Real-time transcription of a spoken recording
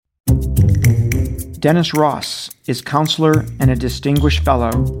Dennis Ross is counselor and a distinguished fellow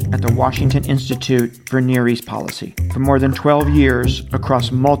at the Washington Institute for Near East Policy. For more than 12 years,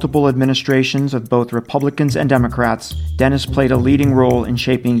 across multiple administrations of both Republicans and Democrats, Dennis played a leading role in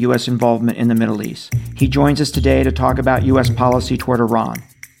shaping U.S. involvement in the Middle East. He joins us today to talk about U.S. policy toward Iran.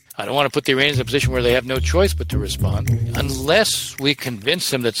 I don't want to put the Iranians in a position where they have no choice but to respond. Unless we convince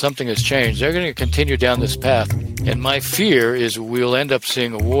them that something has changed, they're going to continue down this path. And my fear is we'll end up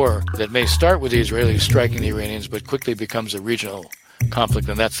seeing a war that may start with the Israelis striking the Iranians, but quickly becomes a regional conflict,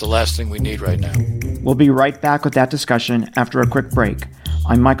 and that's the last thing we need right now. We'll be right back with that discussion after a quick break.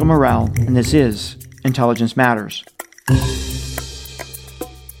 I'm Michael Morell, and this is Intelligence Matters.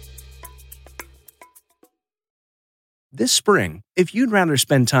 This spring, if you'd rather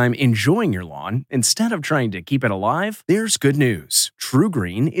spend time enjoying your lawn instead of trying to keep it alive, there's good news.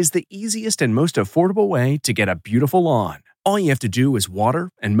 TruGreen is the easiest and most affordable way to get a beautiful lawn. All you have to do is water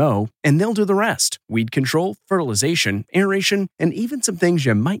and mow, and they'll do the rest. Weed control, fertilization, aeration, and even some things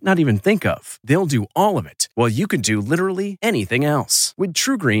you might not even think of. They'll do all of it, while you can do literally anything else. With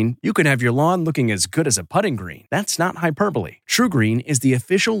TruGreen, you can have your lawn looking as good as a putting green. That's not hyperbole. TruGreen is the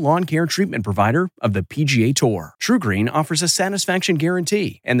official lawn care treatment provider of the PGA Tour. TruGreen offers a satisfaction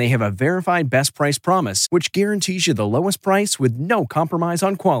guarantee, and they have a verified best price promise, which guarantees you the lowest price with no compromise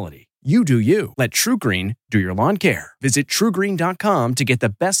on quality. You do you. Let TruGreen do your lawn care. Visit TruGreen.com to get the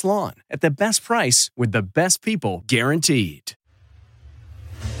best lawn at the best price with the best people guaranteed.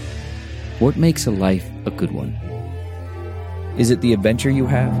 What makes a life a good one? Is it the adventure you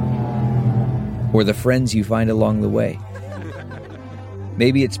have? Or the friends you find along the way?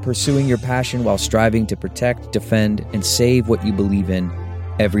 Maybe it's pursuing your passion while striving to protect, defend, and save what you believe in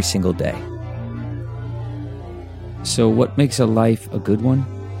every single day. So what makes a life a good one?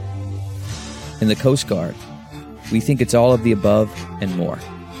 In the Coast Guard, we think it's all of the above and more.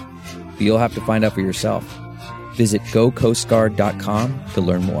 But you'll have to find out for yourself. Visit gocoastguard.com to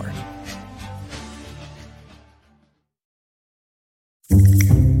learn more.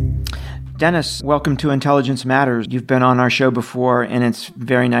 Dennis, welcome to Intelligence Matters. You've been on our show before, and it's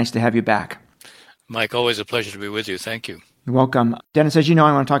very nice to have you back. Mike, always a pleasure to be with you. Thank you. You're welcome. Dennis, as you know,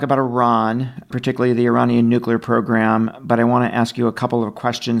 I want to talk about Iran, particularly the Iranian nuclear program, but I want to ask you a couple of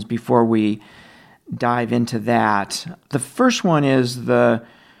questions before we dive into that. The first one is the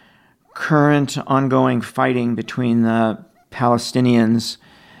current ongoing fighting between the Palestinians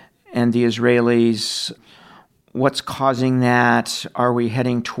and the Israelis. What's causing that? Are we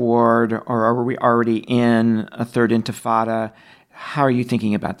heading toward, or are we already in a third intifada? How are you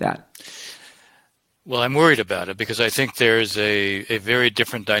thinking about that? Well, I'm worried about it because I think there's a very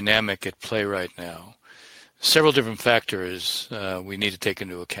different dynamic at play right now. Several different factors we need to take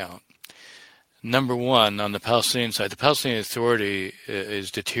into account. Number one, on the Palestinian side, the Palestinian Authority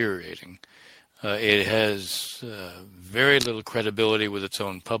is deteriorating. It has very little credibility with its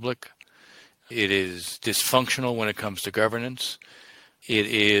own public. It is dysfunctional when it comes to governance. It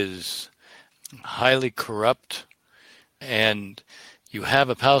is highly corrupt. And you have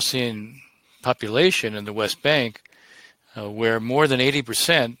a Palestinian population in the West Bank where more than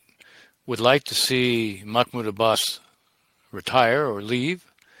 80% would like to see Mahmoud Abbas retire or leave.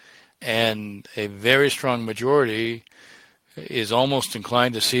 And a very strong majority is almost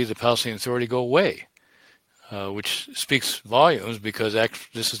inclined to see the Palestinian Authority go away, which speaks volumes because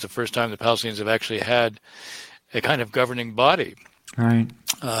this is the first time the Palestinians have actually had a kind of governing body. Right.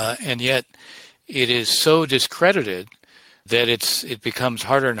 And yet it is so discredited that it becomes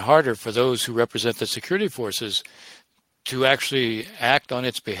harder and harder for those who represent the security forces to actually act on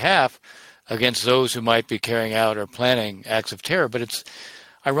its behalf against those who might be carrying out or planning acts of terror. But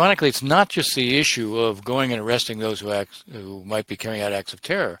ironically, it's not just the issue of going and arresting those who might be carrying out acts of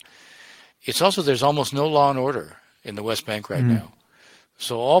terror. It's also there's almost no law and order in the West Bank right now.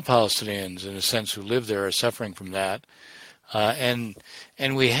 So all Palestinians, in a sense, who live there are suffering from that. And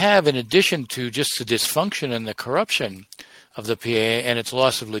we have, in addition to just the dysfunction and the corruption of the PA and its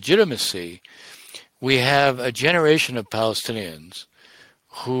loss of legitimacy, we have a generation of Palestinians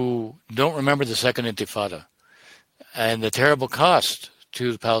who don't remember the Second Intifada and the terrible cost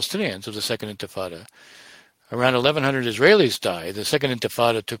to the Palestinians of the Second Intifada. Around 1,100 Israelis died. The Second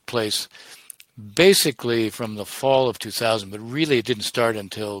Intifada took place basically from the fall of 2000, but really it didn't start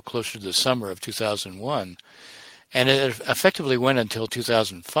until closer to the summer of 2001. And it effectively went until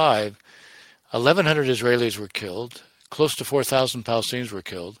 2005. 1,100 Israelis were killed. Close to 4,000 Palestinians were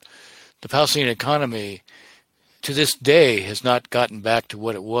killed. The Palestinian economy, to this day, has not gotten back to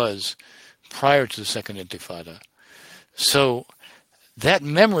what it was prior to the Second Intifada. So that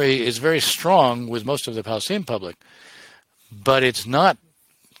memory is very strong with most of the Palestinian public, but it's not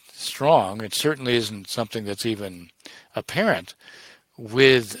strong. It certainly isn't something that's even apparent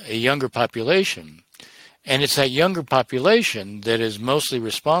with a younger population. And it's that younger population that is mostly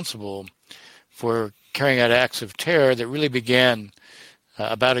responsible for carrying out acts of terror that really began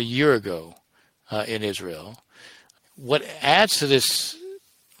about a year ago in Israel. What adds to this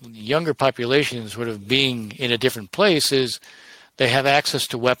younger population sort of being in a different place is they have access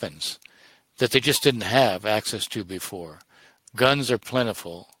to weapons that they just didn't have access to before. Guns are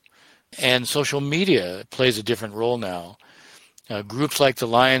plentiful. And social media plays a different role now. Groups like the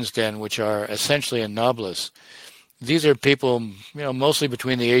Lion's Den, which are essentially in Nablus, these are people, mostly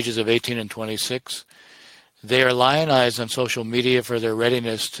between the ages of 18 and 26. They are lionized on social media for their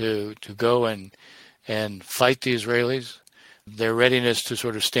readiness to go and fight the Israelis, their readiness to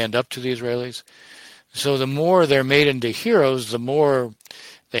sort of stand up to the Israelis. So the more they're made into heroes, the more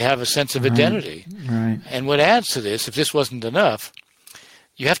they have a sense of identity. Right. And what adds to this, if this wasn't enough,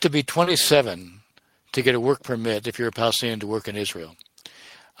 you have to be 27 to get a work permit if you're a Palestinian to work in Israel.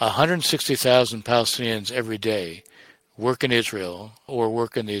 160,000 Palestinians every day work in Israel or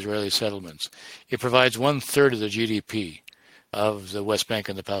work in the Israeli settlements. It provides 1/3 of the GDP of the West Bank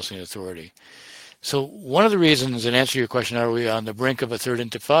and the Palestinian Authority. So one of the reasons, in answer to your question, are we on the brink of a third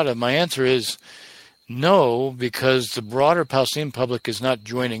intifada? My answer is no, because the broader Palestinian public is not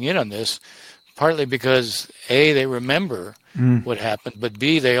joining in on this, partly because, A, they remember what happened, but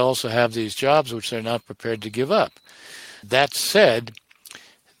B, they also have these jobs which they're not prepared to give up. That said,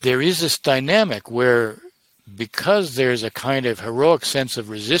 there is this dynamic where, because there's a kind of heroic sense of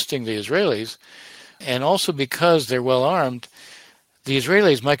resisting the Israelis, and also because they're well armed, the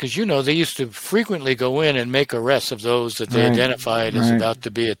Israelis, Mike, as you know, they used to frequently go in and make arrests of those that they identified as about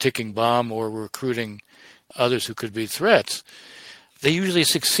to be a ticking bomb or recruiting others who could be threats. They usually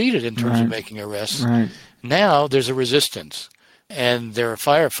succeeded in terms of making arrests. Now there's a resistance, and there are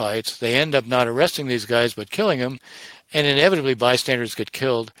firefights. They end up not arresting these guys but killing them, and inevitably bystanders get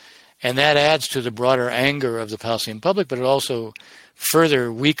killed. And that adds to the broader anger of the Palestinian public, but it also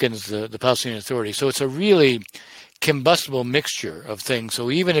further weakens the Palestinian Authority. So it's a really combustible mixture of things.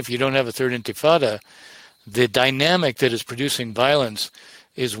 So even if you don't have a third intifada, the dynamic that is producing violence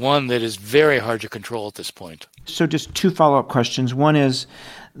is one that is very hard to control at this point. So just two follow-up questions. One is,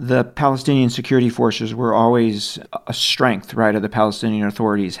 the Palestinian security forces were always a strength, right, of the Palestinian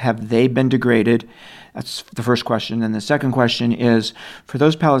authorities. Have they been degraded? That's the first question. And the second question is, for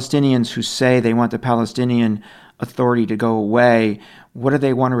those Palestinians who say they want the Palestinian Authority to go away, what do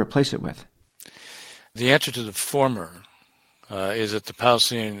they want to replace it with? The answer to the former is that the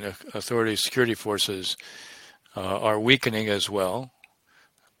Palestinian Authority security forces are weakening as well.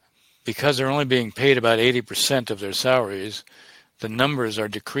 Because they're only being paid about 80% of their salaries, the numbers are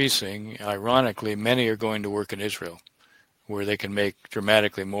decreasing. Ironically, many are going to work in Israel, where they can make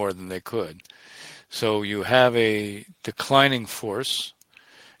dramatically more than they could. So you have a declining force.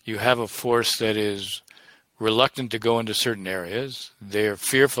 You have a force that is reluctant to go into certain areas. They're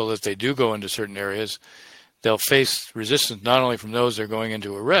fearful that they do go into certain areas, they'll face resistance not only from those they're going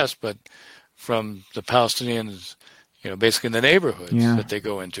into arrest, but from the Palestinians, basically in the neighborhoods that they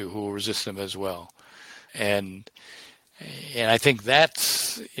go into, who will resist them as well. And I think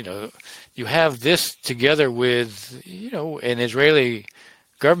that's, you have this together with, an Israeli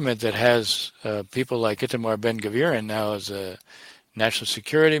government that has people like Itamar Ben-Gvir now as a national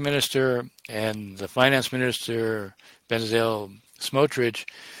security minister, and the finance minister, Bezalel Smotrich,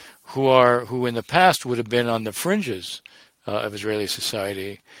 who in the past would have been on the fringes of Israeli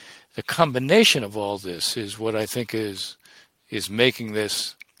society. The combination of all this is what I think is making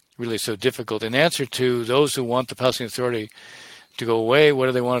this really so difficult. In answer to those who want the Palestinian Authority to go away, what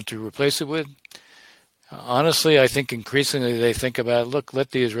do they want to replace it with? Honestly, I think increasingly they think about, look,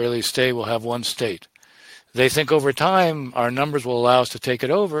 let the Israelis stay, we'll have one state. They think over time our numbers will allow us to take it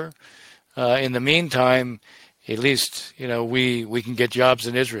over. In the meantime, at least, we can get jobs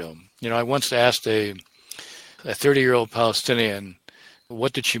in Israel. I once asked a 30-year-old Palestinian,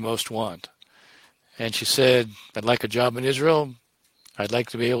 what did she most want? And she said, I'd like a job in Israel. I'd like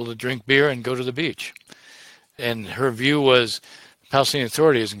to be able to drink beer and go to the beach. And her view was the Palestinian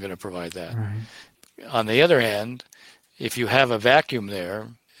Authority isn't going to provide that. Right. On the other hand, if you have a vacuum there,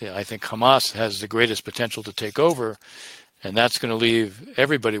 I think Hamas has the greatest potential to take over, and that's going to leave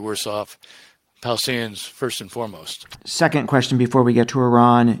everybody worse off, Palestinians first and foremost. Second question before we get to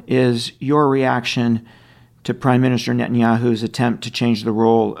Iran is your reaction to Prime Minister Netanyahu's attempt to change the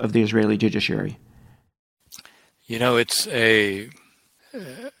role of the Israeli judiciary? I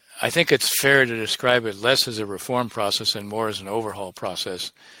think it's fair to describe it less as a reform process and more as an overhaul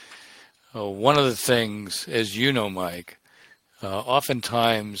process. One of the things, as you know, Mike,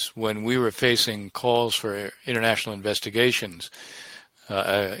 Oftentimes, when we were facing calls for international investigations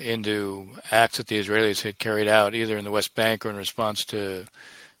into acts that the Israelis had carried out, either in the West Bank or in response to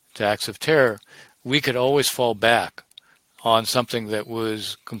acts of terror, we could always fall back on something that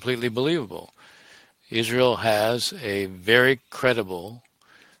was completely believable. Israel has a very credible,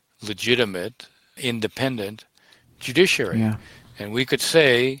 legitimate, independent judiciary. Yeah. And we could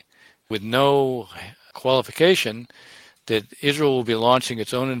say, with no qualification, that Israel will be launching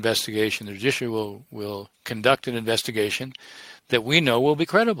its own investigation. The judiciary will conduct an investigation that we know will be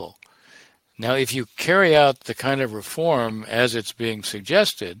credible. Now, if you carry out the kind of reform as it's being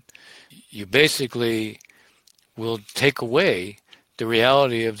suggested, you basically will take away the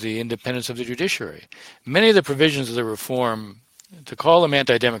reality of the independence of the judiciary. Many of the provisions of the reform, to call them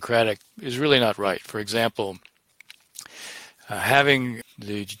anti-democratic is really not right. For example, having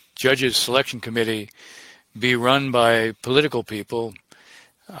the judges' selection committee be run by political people,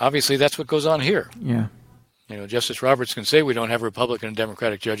 obviously that's what goes on here. Yeah. Justice Roberts can say we don't have Republican and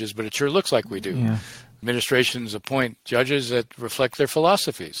Democratic judges, but it sure looks like we do. Yeah. Administrations appoint judges that reflect their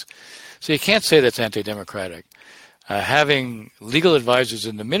philosophies. So you can't say that's anti-democratic. Having legal advisors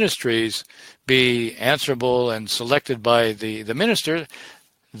in the ministries be answerable and selected by the minister,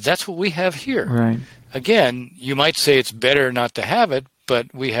 that's what we have here. Right. Again, you might say it's better not to have it,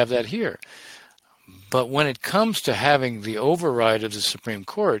 but we have that here. But when it comes to having the override of the Supreme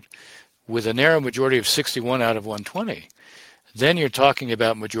Court with a narrow majority of 61 out of 120, then you're talking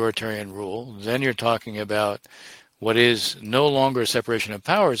about majoritarian rule. Then you're talking about what is no longer a separation of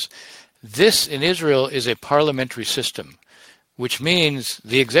powers. This in Israel is a parliamentary system, which means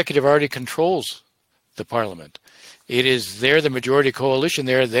the executive already controls the parliament. It is there, the majority coalition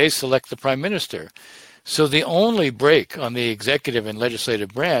there, they select the prime minister. So the only break on the executive and legislative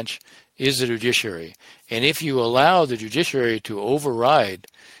branch is the judiciary. And if you allow the judiciary to override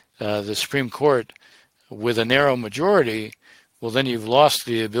the Supreme Court with a narrow majority, well, then you've lost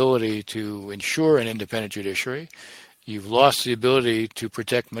the ability to ensure an independent judiciary. You've lost the ability to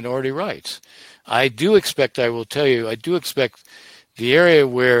protect minority rights. I do expect the area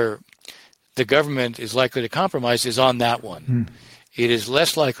where the government is likely to compromise is on that one. It is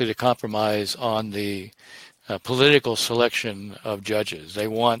less likely to compromise on the political selection of judges. They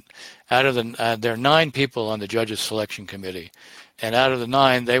want, out of there are 9 people on the judges selection committee, and out of the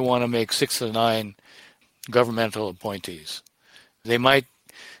 9, they want to make 6 of the 9 governmental appointees. They might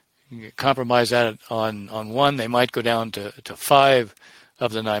compromise that on 1. They might go down to 5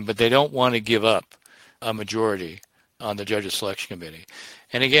 of the 9, but they don't want to give up a majority on the judges selection committee.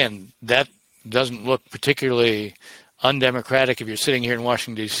 And again, that doesn't look particularly undemocratic if you're sitting here in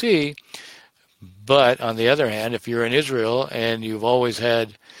Washington, D.C., but on the other hand, if you're in Israel and you've always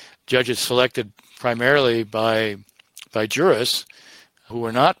had judges selected primarily by jurists who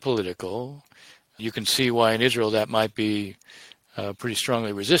are not political, you can see why in Israel that might be pretty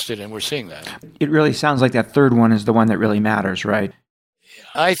strongly resisted, and we're seeing that. It really sounds like that third one is the one that really matters, right?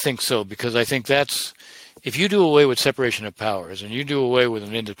 I think so, because I think that's, if you do away with separation of powers and you do away with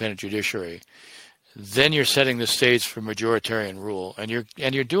an independent judiciary, then you're setting the stage for majoritarian rule, and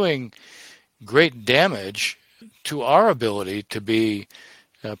you're doing great damage to our ability to be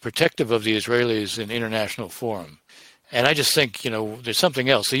protective of the Israelis in international forum. And I just think, there's something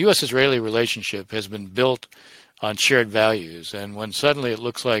else. The U.S.-Israeli relationship has been built on shared values, and when suddenly it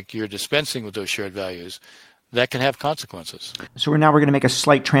looks like you're dispensing with those shared values, that can have consequences. So we're going to make a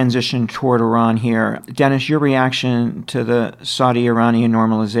slight transition toward Iran here. Dennis, your reaction to the Saudi-Iranian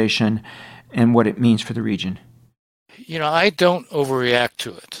normalization and what it means for the region? I don't overreact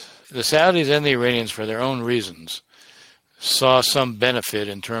to it. The Saudis and the Iranians, for their own reasons, saw some benefit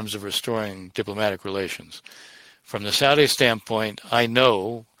in terms of restoring diplomatic relations. From the Saudi standpoint, I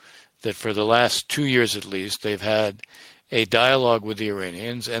know that for the last 2 years at least, they've had a dialogue with the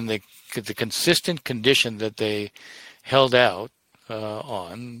Iranians, and the consistent condition that they held out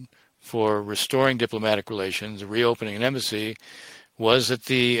on for restoring diplomatic relations, reopening an embassy, was that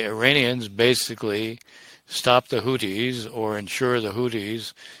the Iranians basically stop the Houthis or ensure the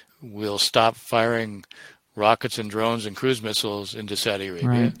Houthis will stop firing rockets and drones and cruise missiles into Saudi Arabia.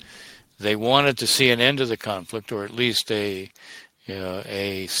 Right. They wanted to see an end to the conflict, or at least a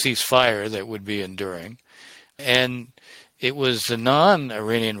ceasefire that would be enduring. And it was the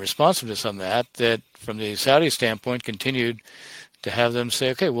non-Iranian responsiveness on that, from the Saudi standpoint, continued to have them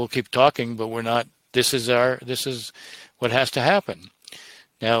say, okay, we'll keep talking, but we're not, this is what has to happen.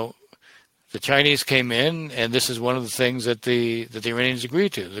 Now, the Chinese came in, and this is one of the things that the Iranians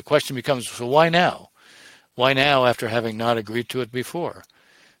agreed to. The question becomes, so why now? Why now after having not agreed to it before?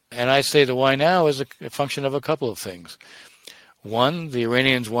 And I say the why now is a function of a couple of things. One, the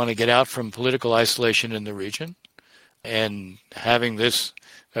Iranians want to get out from political isolation in the region, and having this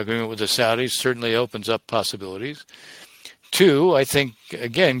agreement with the Saudis certainly opens up possibilities. Two, I think,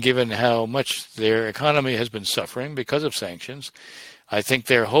 again, given how much their economy has been suffering because of sanctions, I think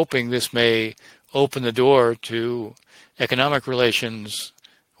they're hoping this may open the door to economic relations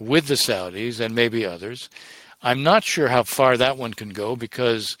with the Saudis and maybe others. I'm not sure how far that one can go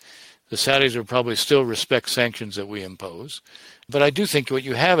because the Saudis will probably still respect sanctions that we impose. But I do think what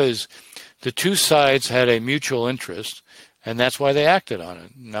you have is the two sides had a mutual interest, and that's why they acted on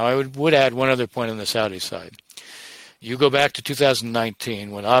it. Now, I would add one other point on the Saudi side. You go back to 2019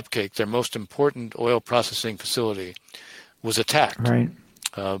 when Abqaiq, their most important oil processing facility, was attacked. Right.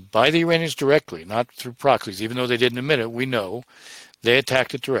 By the Iranians directly, not through proxies. Even though they didn't admit it, we know they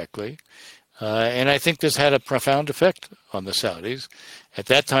attacked it directly. And I think this had a profound effect on the Saudis. At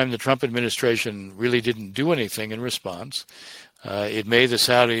that time, the Trump administration really didn't do anything in response. It made the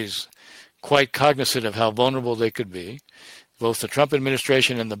Saudis quite cognizant of how vulnerable they could be. Both the Trump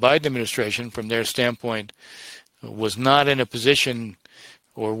administration and the Biden administration, from their standpoint, was not in a position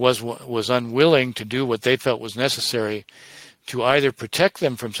or was unwilling to do what they felt was necessary to either protect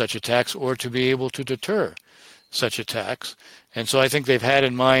them from such attacks or to be able to deter such attacks. And so I think they've had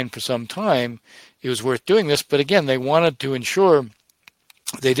in mind for some time it was worth doing this. But again, they wanted to ensure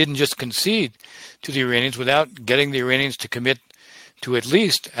they didn't just concede to the Iranians without getting the Iranians to commit to at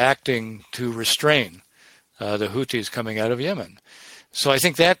least acting to restrain the Houthis coming out of Yemen. So I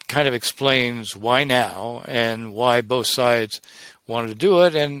think that kind of explains why now and why both sides wanted to do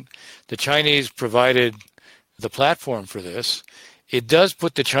it. And the Chinese provided the platform for this. It does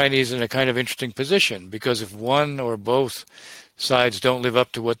put the Chinese in a kind of interesting position because if one or both sides don't live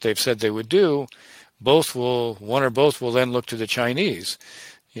up to what they've said they would do, one or both will then look to the Chinese.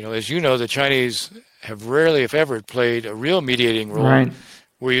 As you know, the Chinese have rarely, if ever, played a real mediating role Right.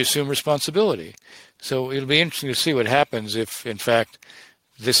 where you assume responsibility. So it'll be interesting to see what happens if, in fact,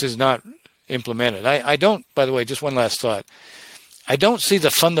 this is not implemented. I don't, by the way, just one last thought. I don't see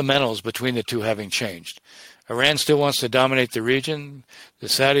the fundamentals between the two having changed. Iran still wants to dominate the region. The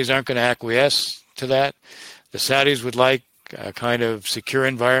Saudis aren't going to acquiesce to that. The Saudis would like a kind of secure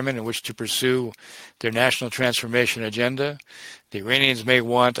environment in which to pursue their national transformation agenda. The Iranians may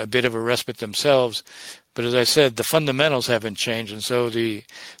want a bit of a respite themselves. But as I said, the fundamentals haven't changed, and so the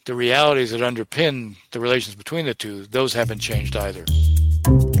realities that underpin the relations between the two, those haven't changed either.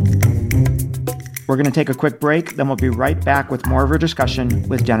 We're going to take a quick break, then we'll be right back with more of our discussion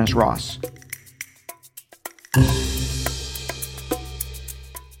with Dennis Ross.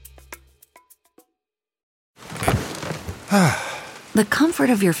 The comfort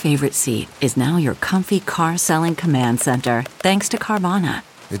of your favorite seat is now your comfy car selling command center, thanks to Carvana.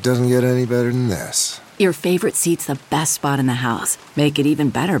 It doesn't get any better than this. Your favorite seat's the best spot in the house. Make it even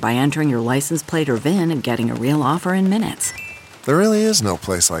better by entering your license plate or VIN and getting a real offer in minutes. There really is no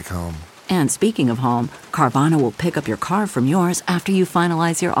place like home. And speaking of home, Carvana will pick up your car from yours after you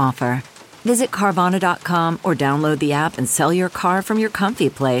finalize your offer. Visit Carvana.com or download the app and sell your car from your comfy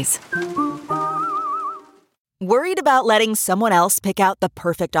place. Worried about letting someone else pick out the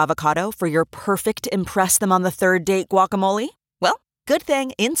perfect avocado for your perfect impress-them-on-the-third-date guacamole? Well, good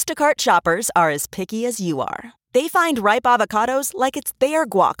thing Instacart shoppers are as picky as you are. They find ripe avocados like it's their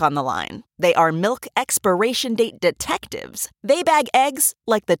guac on the line. They are milk expiration date detectives. They bag eggs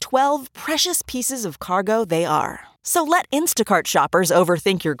like the 12 precious pieces of cargo they are. So let Instacart shoppers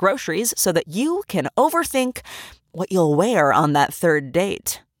overthink your groceries so that you can overthink what you'll wear on that third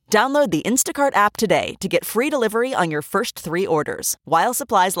date. Download the Instacart app today to get free delivery on your first 3 orders, while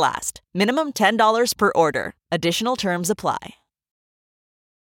supplies last. Minimum $10 per order. Additional terms apply.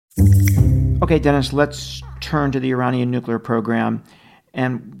 Okay, Dennis, let's turn to the Iranian nuclear program.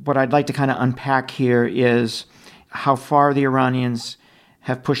 And what I'd like to kind of unpack here is how far the Iranians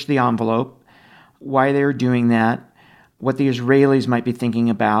have pushed the envelope, why they're doing that, what the Israelis might be thinking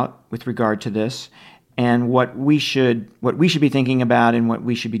about with regard to this, and what we should be thinking about and what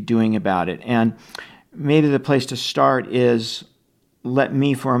we should be doing about it. And maybe the place to start is let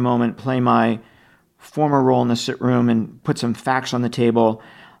me for a moment play my former role in the sit room and put some facts on the table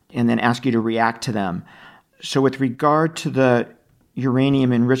and then ask you to react to them. So with regard to the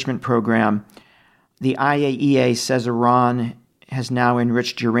uranium enrichment program, the IAEA says Iran has now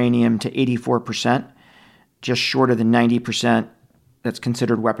enriched uranium to 84%, just short of the 90% that's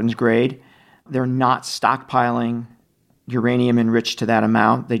considered weapons grade. They're not stockpiling uranium enriched to that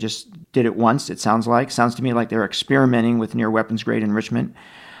amount. They just did it once, it sounds to me like they're experimenting with near weapons grade enrichment.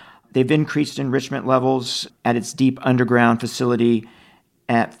 They've increased enrichment levels at its deep underground facility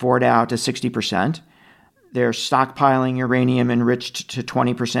at Fordow to 60%. they're stockpiling uranium enriched to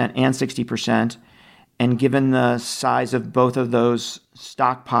 20% and 60%. And given the size of both of those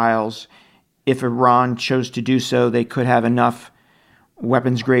stockpiles, if Iran chose to do so, they could have enough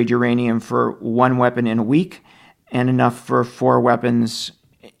weapons-grade uranium for one weapon in a week and enough for 4 weapons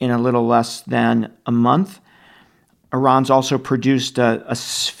in a little less than a month. Iran's also produced a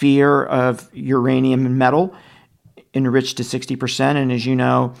sphere of uranium metal enriched to 60%. And as you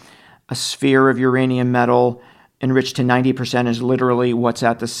know, a sphere of uranium metal enriched to 90% is literally what's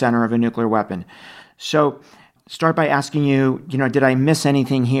at the center of a nuclear weapon. So start by asking you, did I miss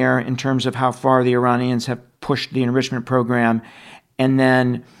anything here in terms of how far the Iranians have pushed the enrichment program? And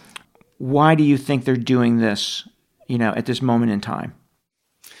then why do you think they're doing this, at this moment in time?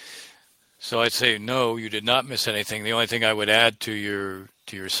 So I'd say no, you did not miss anything. The only thing I would add to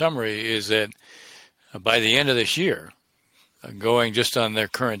your summary is that by the end of this year, going just on their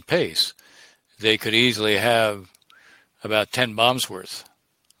current pace, they could easily have about 10 bombs worth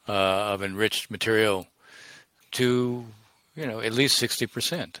of enriched material to, at least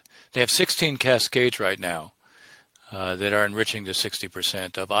 60%. They have 16 cascades right now that are enriching to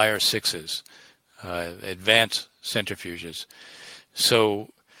 60% of IR6s, advanced centrifuges. So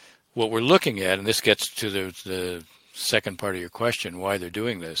what we're looking at, and this gets to the second part of your question, why they're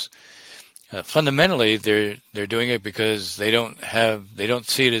doing this. Fundamentally, they're doing it because they don't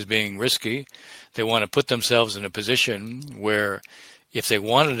see it as being risky. They want to put themselves in a position where, if they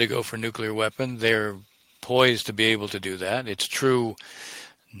wanted to go for a nuclear weapon, they're poised to be able to do that. It's true.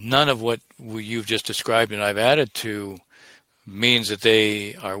 None of what you've just described and I've added to means that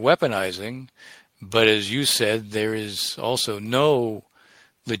they are weaponizing. But as you said, there is also no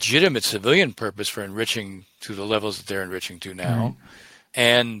legitimate civilian purpose for enriching to the levels that they're enriching to now. Right.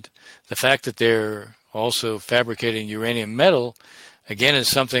 And the fact that they're also fabricating uranium metal, again, is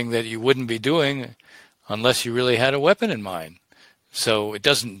something that you wouldn't be doing unless you really had a weapon in mind. So it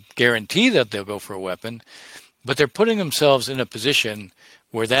doesn't guarantee that they'll go for a weapon, but they're putting themselves in a position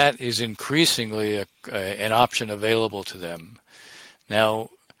where that is increasingly an option available to them. Now,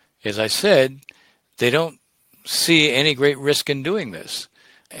 as I said, they don't see any great risk in doing this.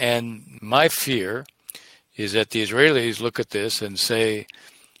 And my fear is that the Israelis look at this and say,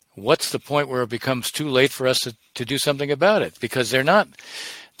 what's the point where it becomes too late for us to do something about it? Because they're not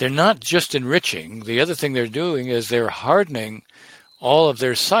just enriching. The other thing they're doing is they're hardening all of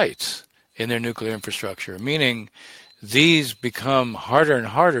their sites in their nuclear infrastructure, meaning these become harder and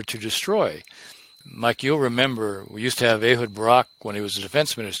harder to destroy. Mike, you'll remember we used to have Ehud Barak, when he was the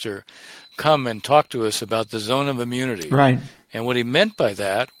defense minister, come and talk to us about the zone of immunity. Right. And what he meant by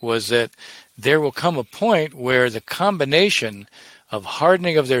that was that there will come a point where the combination of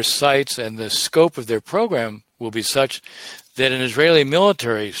hardening of their sites and the scope of their program will be such that an Israeli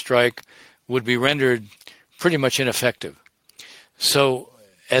military strike would be rendered pretty much ineffective. So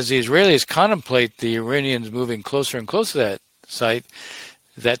as the Israelis contemplate the Iranians moving closer and closer to that site,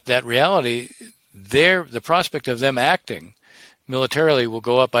 that reality, the prospect of them acting militarily will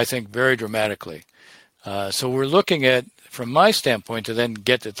go up, I think, very dramatically. So we're looking at, from my standpoint, to then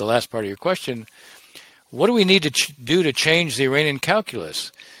get at the last part of your question, what do we need to do to change the Iranian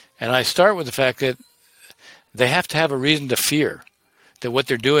calculus? And I start with the fact that they have to have a reason to fear that what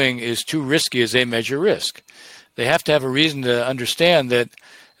they're doing is too risky as they measure risk. They have to have a reason to understand that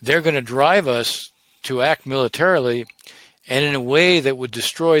they're going to drive us to act militarily and in a way that would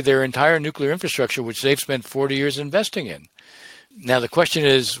destroy their entire nuclear infrastructure, which they've spent 40 years investing in. Now, the question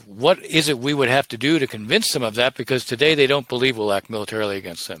is, what is it we would have to do to convince them of that? Because today they don't believe we'll act militarily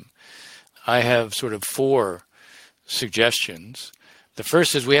against them. I have sort of 4 suggestions. The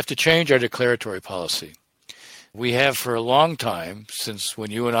first is we have to change our declaratory policy. We have for a long time, since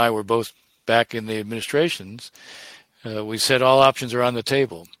when you and I were both back in the administrations, we said all options are on the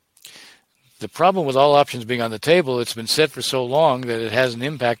table. The problem with all options being on the table, it's been said for so long that it has an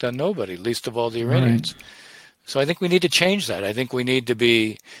impact on nobody, least of all the Iranians. Right. So I think we need to change that. I think we need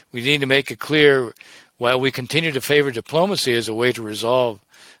to make it clear, while we continue to favor diplomacy as a way to resolve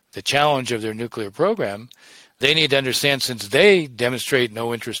the challenge of their nuclear program, they need to understand, since they demonstrate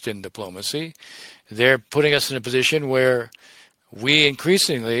no interest in diplomacy, they're putting us in a position where we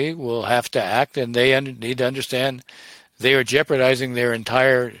increasingly will have to act, and they need to understand they are jeopardizing their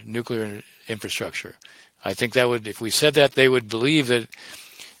entire nuclear infrastructure. I think that would, if we said that, they would believe that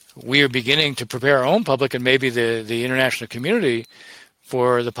we are beginning to prepare our own public and maybe the international community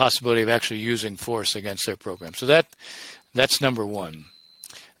for the possibility of actually using force against their program. So that's number one.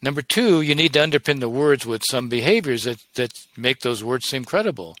 Number two, you need to underpin the words with some behaviors that make those words seem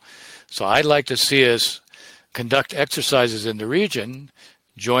credible. So I'd like to see us conduct exercises in the region,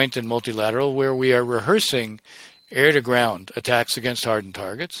 joint and multilateral, where we are rehearsing air-to-ground attacks against hardened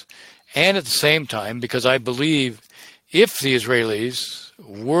targets. And at the same time, because I believe if the Israelis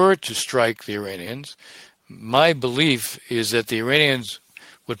were to strike the Iranians, my belief is that the Iranians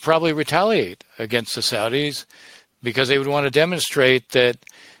would probably retaliate against the Saudis because they would want to demonstrate that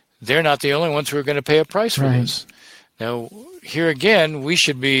they're not the only ones who are going to pay a price for this. Now, here again, we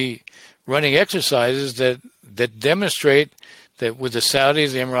should be running exercises that demonstrate that with the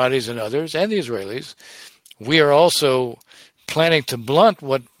Saudis, the Emiratis, and others, and the Israelis, we are also planning to blunt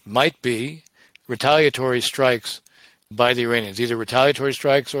what might be retaliatory strikes by the Iranians, either retaliatory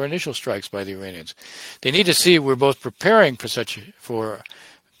strikes or initial strikes by the Iranians. They need to see we're both preparing for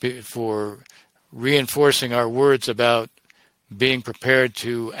reinforcing our words about being prepared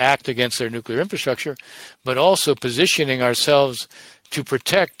to act against their nuclear infrastructure, but also positioning ourselves to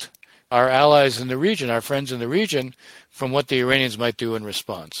protect our allies in the region, our friends in the region, from what the Iranians might do in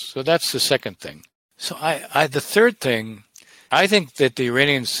response. So that's the second thing. So the third thing, I think that the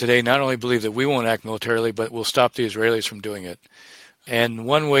Iranians today not only believe that we won't act militarily, but will stop the Israelis from doing it. And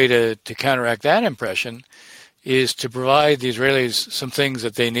one way to counteract that impression is to provide the Israelis some things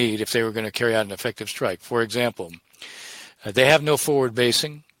that they need if they were going to carry out an effective strike. For example, they have no forward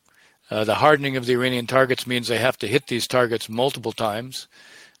basing. The hardening of the Iranian targets means they have to hit these targets multiple times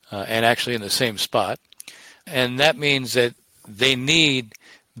and actually in the same spot. And that means that they need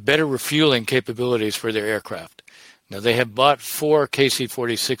better refueling capabilities for their aircraft. Now, they have bought 4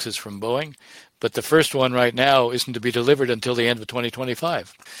 KC-46s from Boeing, but the first one right now isn't to be delivered until the end of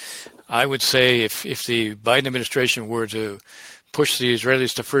 2025. I would say if the Biden administration were to push the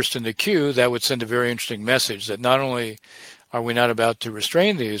Israelis to first in the queue, that would send a very interesting message that not only are we not about to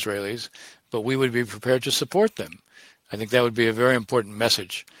restrain the Israelis, but we would be prepared to support them. I think that would be a very important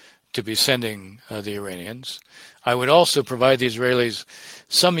message to be sending the Iranians. I would also provide the Israelis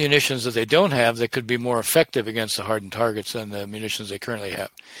some munitions that they don't have that could be more effective against the hardened targets than the munitions they currently have.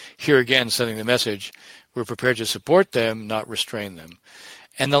 Here again, sending the message, we're prepared to support them, not restrain them.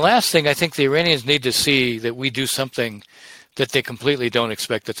 And the last thing, I think the Iranians need to see that we do something that they completely don't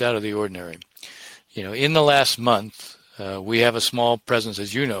expect that's out of the ordinary. You know, in the last month, we have a small presence,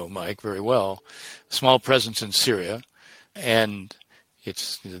 as you know, Mike, very well, a small presence in Syria, and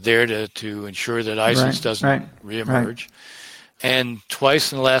it's there to ensure that ISIS doesn't reemerge. And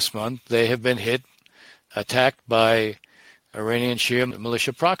twice in the last month, they have been attacked by Iranian Shia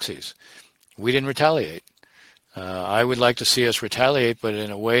militia proxies. We didn't retaliate. I would like to see us retaliate, but in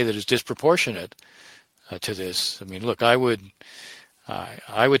a way that is disproportionate to this. I mean, look, I would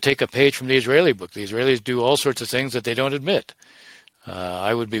take a page from the Israeli book. The Israelis do all sorts of things that they don't admit.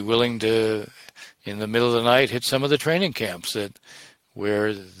 I would be willing to, in the middle of the night, hit some of the training camps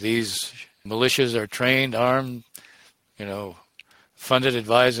where these militias are trained, armed, funded,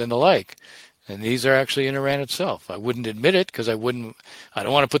 advised, and the like. And these are actually in Iran itself. I wouldn't admit it because I don't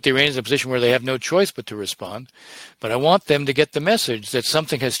want to put the Iranians in a position where they have no choice but to respond. But I want them to get the message that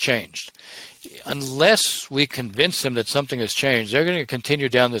something has changed. Unless we convince them that something has changed, they're going to continue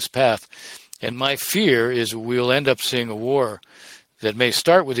down this path. And my fear is we'll end up seeing a war that may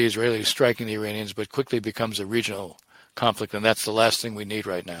start with the Israelis striking the Iranians, but quickly becomes a regional conflict. And that's the last thing we need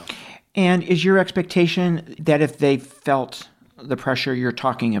right now. And is your expectation that if they felt the pressure you're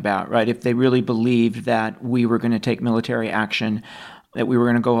talking about, right, if they really believed that we were going to take military action, that we were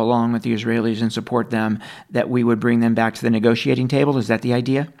going to go along with the Israelis and support them, that we would bring them back to the negotiating table? Is that the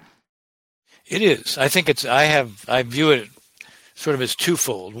idea? It is. I think I view it sort of as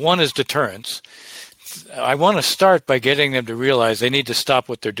twofold. One is deterrence. I want to start by getting them to realize they need to stop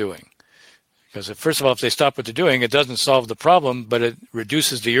what they're doing. Because first of all, if they stop what they're doing, it doesn't solve the problem, but it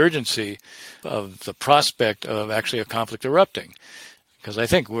reduces the urgency of the prospect of actually a conflict erupting. Because I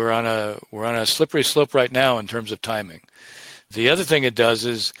think we're on a slippery slope right now in terms of timing. The other thing it does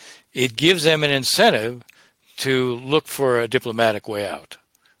is it gives them an incentive to look for a diplomatic way out.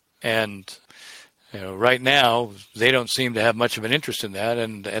 And right now, they don't seem to have much of an interest in that,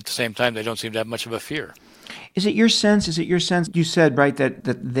 and at the same time, they don't seem to have much of a fear. Is it your sense, you said, right, that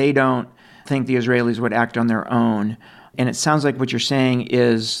they don't think the Israelis would act on their own, and it sounds like what you're saying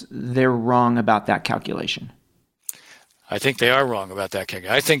is they're wrong about that calculation. I think they are wrong about that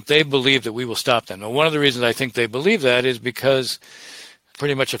calculation. I think they believe that we will stop them. Now, one of the reasons I think they believe that is because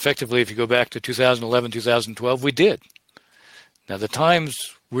pretty much effectively, if you go back to 2011, 2012, we did. Now, the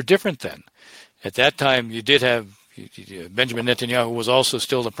times were different then. At that time, you did have Benjamin Netanyahu was also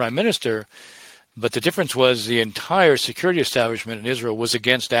still the prime minister, but the difference was the entire security establishment in Israel was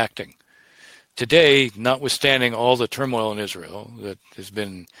against acting. Today, notwithstanding all the turmoil in Israel that has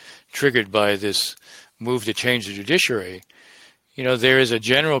been triggered by this move to change the judiciary, there is a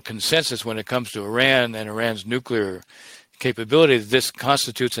general consensus when it comes to Iran and Iran's nuclear capability that this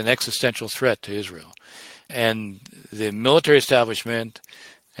constitutes an existential threat to Israel. And the military establishment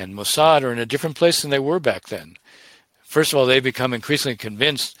and Mossad are in a different place than they were back then. First of all, they've become increasingly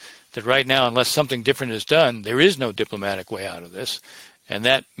convinced that right now, unless something different is done, there is no diplomatic way out of this. And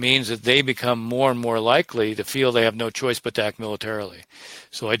that means that they become more and more likely to feel they have no choice but to act militarily.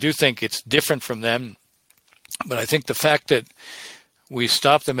 So I do think it's different from them. But I think the fact that we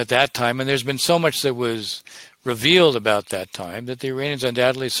stopped them at that time, and there's been so much that was revealed about that time, that the Iranians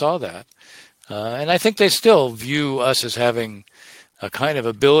undoubtedly saw that. And I think they still view us as having a kind of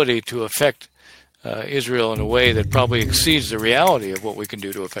ability to affect Israel in a way that probably exceeds the reality of what we can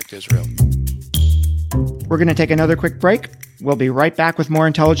do to affect Israel. We're going to take another quick break. We'll be right back with more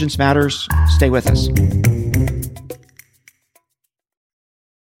Intelligence Matters. Stay with us.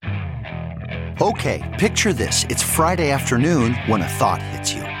 Okay, picture this. It's Friday afternoon when a thought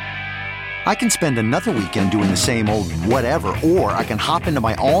hits you. I can spend another weekend doing the same old whatever, or I can hop into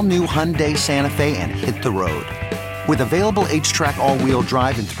my all-new Hyundai Santa Fe and hit the road. With available H-Track all-wheel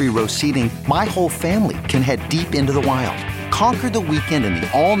drive and 3-row seating, my whole family can head deep into the wild. Conquer the weekend in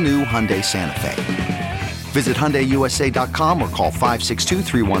the all-new Hyundai Santa Fe. Visit HyundaiUSA.com or call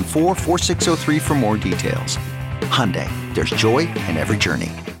 562-314-4603 for more details. Hyundai, there's joy in every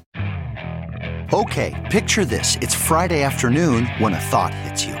journey. Okay, picture this. It's Friday afternoon when a thought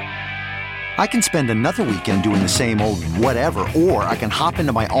hits you. I can spend another weekend doing the same old whatever, or I can hop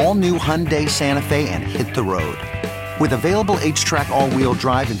into my all-new Hyundai Santa Fe and hit the road. With available H-Track all-wheel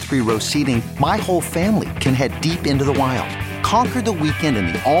drive and 3-row seating, my whole family can head deep into the wild. Conquer the weekend in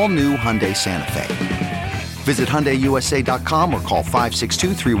the all-new Hyundai Santa Fe. Visit HyundaiUSA.com or call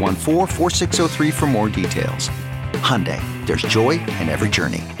 562-314-4603 for more details. Hyundai, there's joy in every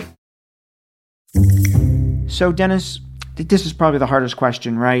journey. So, Dennis, this is probably the hardest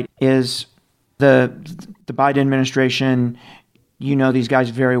question, right? Is the Biden administration, you know these guys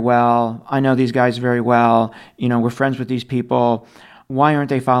very well. I know these guys very well. We're friends with these people. Why aren't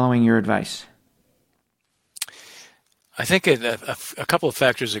they following your advice? I think a couple of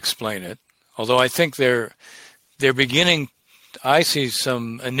factors explain it. Although I think they're beginning, I see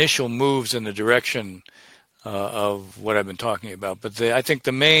some initial moves in the direction of what I've been talking about. But I think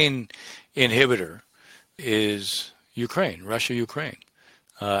the main inhibitor is Ukraine, Russia-Ukraine,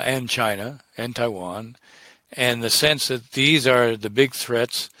 and China and Taiwan, and the sense that these are the big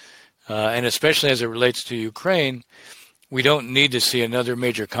threats, and especially as it relates to Ukraine, we don't need to see another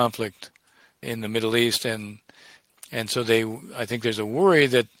major conflict in the Middle East, and so I think there's a worry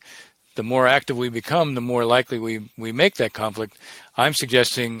that the more active we become, the more likely we make that conflict. I'm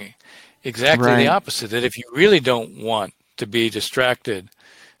suggesting exactly the opposite, that if you really don't want to be distracted,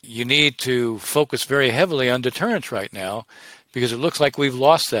 you need to focus very heavily on deterrence right now, because it looks like we've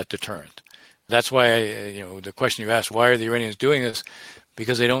lost that deterrent. That's why, the question you asked, why are the Iranians doing this?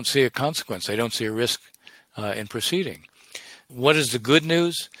 Because they don't see a consequence. They don't see a risk in proceeding. What is the good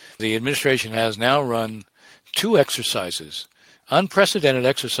news? The administration has now run 2 exercises, unprecedented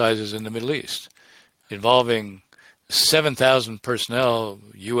exercises in the Middle East, involving 7,000 personnel,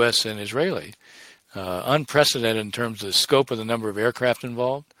 U.S. and Israeli, unprecedented in terms of the scope of the number of aircraft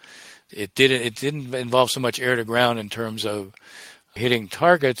involved. It didn't involve so much air to ground in terms of hitting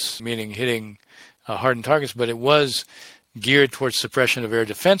targets, meaning hitting hardened targets, but it was geared towards suppression of air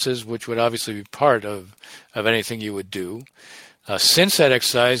defenses, which would obviously be part of anything you would do. Since that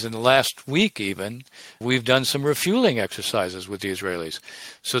exercise, in the last week even, we've done some refueling exercises with the Israelis.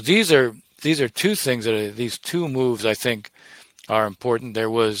 So these are 2 things these 2 moves I think are important. There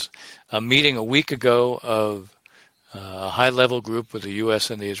was a meeting a week ago of a high-level group with the U.S.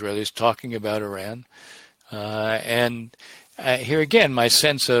 and the Israelis talking about Iran. And here again, my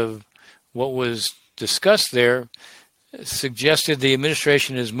sense of what was discussed there suggested the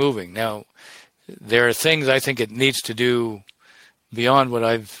administration is moving. Now, there are things I think it needs to do beyond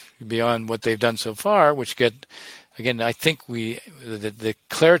what they've done so far, which I think the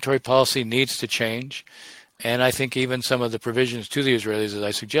declaratory policy needs to change. And I think even some of the provisions to the Israelis, as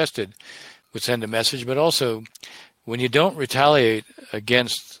I suggested, would send a message. But also, when you don't retaliate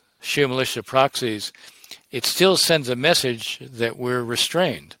against Shia militia proxies, it still sends a message that we're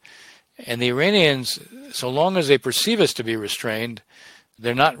restrained. And the Iranians, so long as they perceive us to be restrained,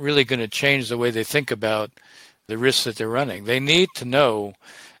 they're not really going to change the way they think about the risks that they're running. They need to know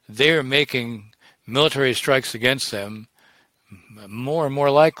they're making military strikes against them more and more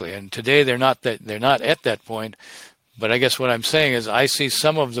likely. And today they're not at that point. But I guess what I'm saying is I see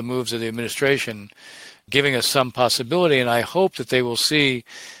some of the moves of the administration giving us some possibility, and I hope that they will see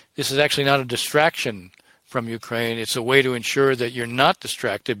this is actually not a distraction from Ukraine. It's a way to ensure that you're not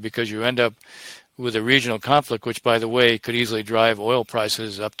distracted because you end up with a regional conflict, which, by the way, could easily drive oil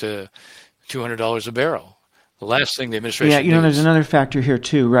prices up to $200 a barrel. The last thing the administration Yeah, there's another factor here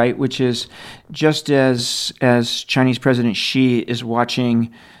too, right? Which is just as Chinese President Xi is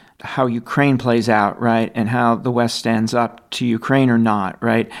watching how Ukraine plays out, right, and how the West stands up to Ukraine or not,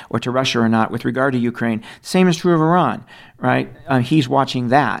 right, or to Russia or not with regard to Ukraine. Same is true of Iran, right? He's watching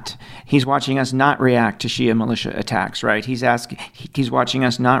that. He's watching us not react to Shia militia attacks, right? He's watching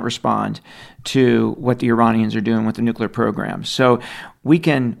us not respond to what the Iranians are doing with the nuclear program. So we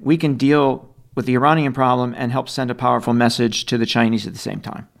can deal with the Iranian problem and help send a powerful message to the Chinese at the same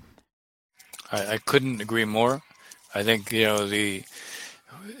time. I couldn't agree more. I think the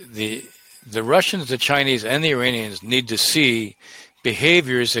Russians, the Chinese, and the Iranians need to see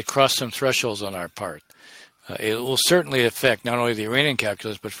behaviors that cross some thresholds on our part. It will certainly affect not only the Iranian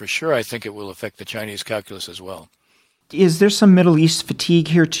calculus, but for sure I think it will affect the Chinese calculus as well. Is there some Middle East fatigue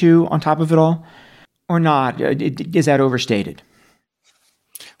here too on top of it all? Or not? Is that overstated?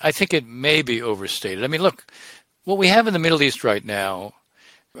 I think it may be overstated. I mean, look, what we have in the Middle East right now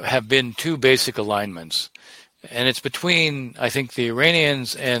have been two basic alignments. And it's between, I think, the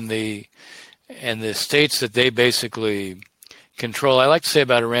Iranians and the states that they basically control. I like to say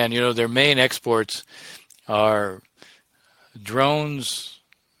about Iran, their main exports are drones,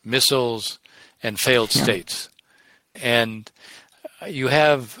 missiles, and failed states. And you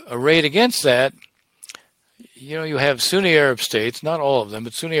have arrayed against that, you have Sunni Arab states, not all of them,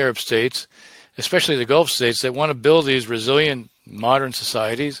 but Sunni Arab states, especially the Gulf states, that want to build these resilient modern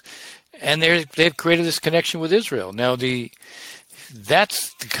societies. And they've created this connection with Israel. Now,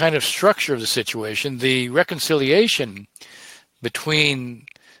 that's the kind of structure of the situation. The reconciliation between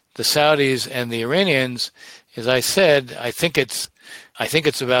the Saudis and the Iranians, as I said, I think it's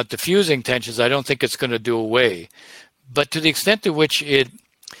about diffusing tensions. I don't think it's going to do away. But to the extent to which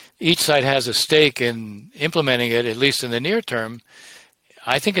each side has a stake in implementing it, at least in the near term,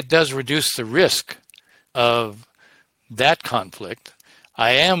 I think it does reduce the risk of that conflict.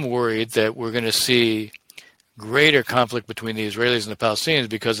 I am worried that we're going to see greater conflict between the Israelis and the Palestinians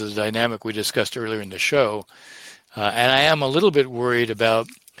because of the dynamic we discussed earlier in the show. And I am a little bit worried about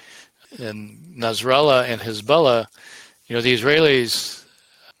Nasrallah and Hezbollah. The Israelis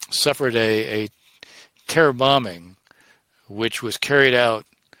suffered a terror bombing, which was carried out,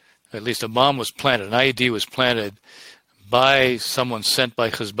 at least a bomb was planted, an IED was planted by someone sent by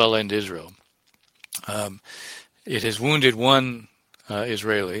Hezbollah into Israel. It has wounded one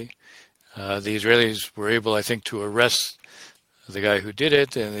Israeli. The Israelis were able, I think, to arrest the guy who did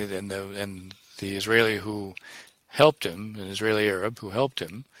it and the Israeli who helped him, an Israeli Arab who helped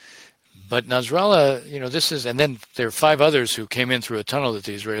him. But Nasrallah, and then there are 5 others who came in through a tunnel that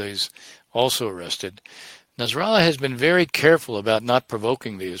the Israelis also arrested. Nasrallah has been very careful about not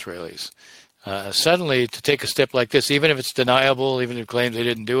provoking the Israelis. Suddenly, to take a step like this, even if it's deniable, even if it claims they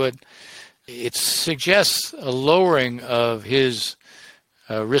didn't do it, it suggests a lowering of his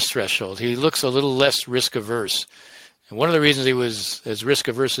risk threshold. He looks a little less risk averse. And one of the reasons he was as risk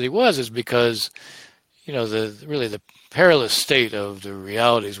averse as he was is because, the perilous state of the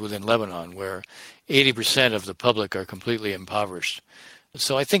realities within Lebanon, where 80% of the public are completely impoverished.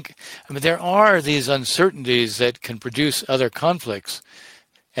 So I think, there are these uncertainties that can produce other conflicts,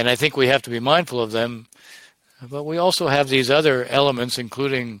 and I think we have to be mindful of them. But we also have these other elements,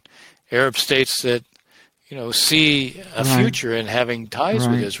 including Arab states that see a future in having ties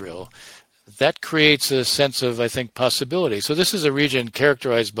with Israel. That creates a sense of, I think, possibility. So this is a region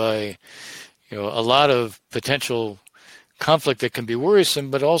characterized by, a lot of potential conflict that can be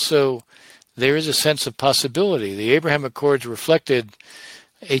worrisome, but also there is a sense of possibility. The Abraham Accords reflected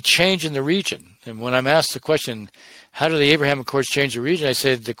a change in the region. And when I'm asked the question, how do the Abraham Accords change the region? I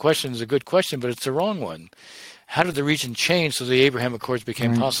said the question is a good question, but it's the wrong one. How did the region change so the Abraham Accords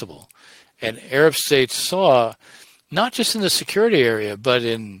became possible? And Arab states saw, not just in the security area, but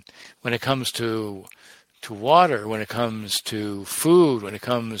when it comes to water, when it comes to food, when it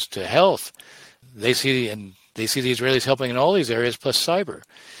comes to health, they see the Israelis helping in all these areas, plus cyber.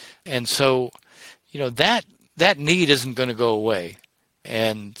 And so, that need isn't going to go away.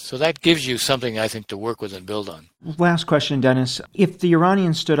 And so that gives you something, I think, to work with and build on. Last question, Dennis. If the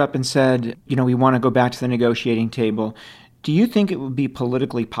Iranians stood up and said, we want to go back to the negotiating table, do you think it would be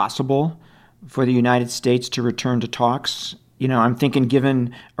politically possible for the United States to return to talks? I'm thinking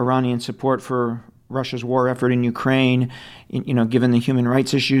given Iranian support for Russia's war effort in Ukraine, given the human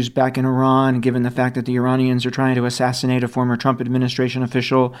rights issues back in Iran, given the fact that the Iranians are trying to assassinate a former Trump administration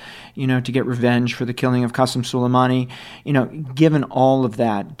official, to get revenge for the killing of Qasem Soleimani. Given all of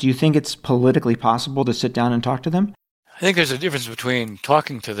that, do you think it's politically possible to sit down and talk to them? I think there's a difference between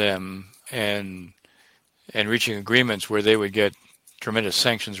talking to them and reaching agreements where they would get tremendous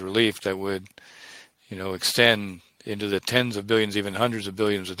sanctions relief that would, extend into the tens of billions, even hundreds of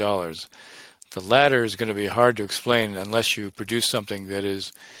billions of dollars. The latter is going to be hard to explain unless you produce something that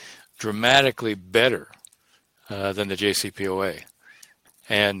is dramatically better than the JCPOA.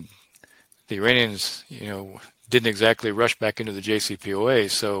 And the Iranians, didn't exactly rush back into the JCPOA,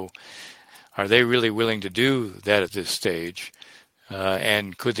 so are they really willing to do that at this stage?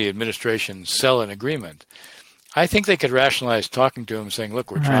 And could the administration sell an agreement? I think they could rationalize talking to him, saying,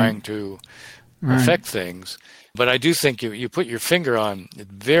 look, we're trying to affect things. But I do think you put your finger on,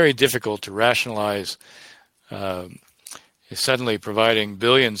 it's very difficult to rationalize suddenly providing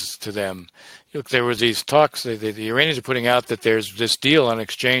billions to them. Look, there were these talks, the Iranians are putting out that there's this deal on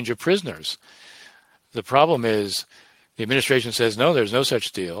exchange of prisoners. The problem is the administration says, no, there's no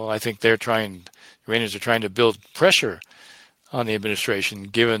such deal. I think the Iranians are trying to build pressure on the administration,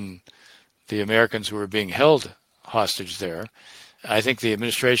 given the Americans who are being held hostage there. I think the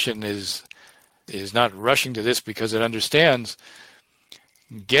administration is not rushing to this because it understands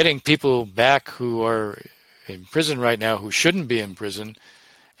getting people back who are in prison right now who shouldn't be in prison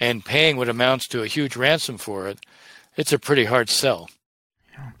and paying what amounts to a huge ransom for it. It's a pretty hard sell.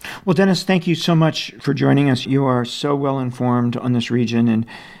 Well, Dennis, thank you so much for joining us. You are so well informed on this region and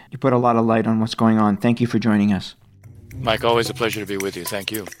you put a lot of light on what's going on. Thank you for joining us. Mike, always a pleasure to be with you.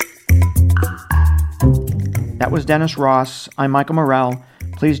 Thank you. That was Dennis Ross. I'm Michael Morell.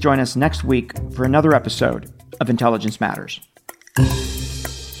 Please join us next week for another episode of Intelligence Matters.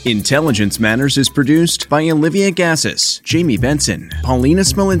 Intelligence Matters is produced by Olivia Gassis, Jamie Benson, Paulina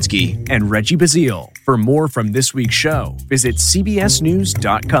Smolinski, and Reggie Bazile. For more from this week's show, visit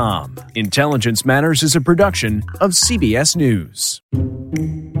cbsnews.com. Intelligence Matters is a production of CBS News.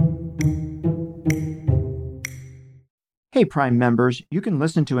 Hey, Prime members, you can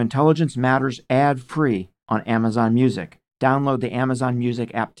listen to Intelligence Matters ad-free on Amazon Music. Download the Amazon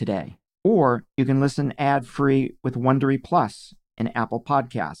Music app today. Or you can listen ad-free with Wondery Plus and Apple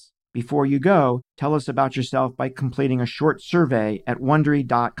Podcasts. Before you go, tell us about yourself by completing a short survey at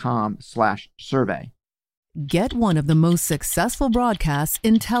Wondery.com/survey. Get one of the most successful broadcasts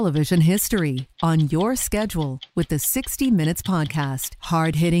in television history on your schedule with the 60 Minutes Podcast.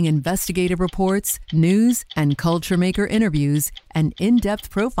 Hard-hitting investigative reports, news, and culture maker interviews, and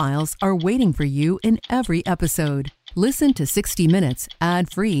in-depth profiles are waiting for you in every episode. Listen to 60 Minutes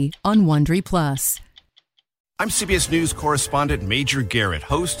ad-free on Wondery Plus. I'm CBS News correspondent Major Garrett,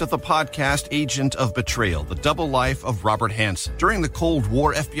 host of the podcast Agent of Betrayal, The Double Life of Robert Hanssen. During the Cold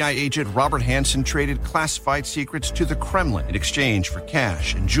War, FBI agent Robert Hanssen traded classified secrets to the Kremlin in exchange for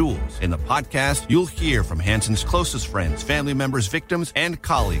cash and jewels. In the podcast, you'll hear from Hanssen's closest friends, family members, victims, and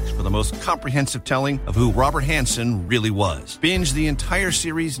colleagues for the most comprehensive telling of who Robert Hanssen really was. Binge the entire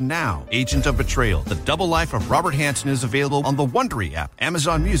series now. Agent of Betrayal, The Double Life of Robert Hanssen is available on the Wondery app,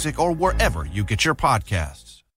 Amazon Music, or wherever you get your podcasts.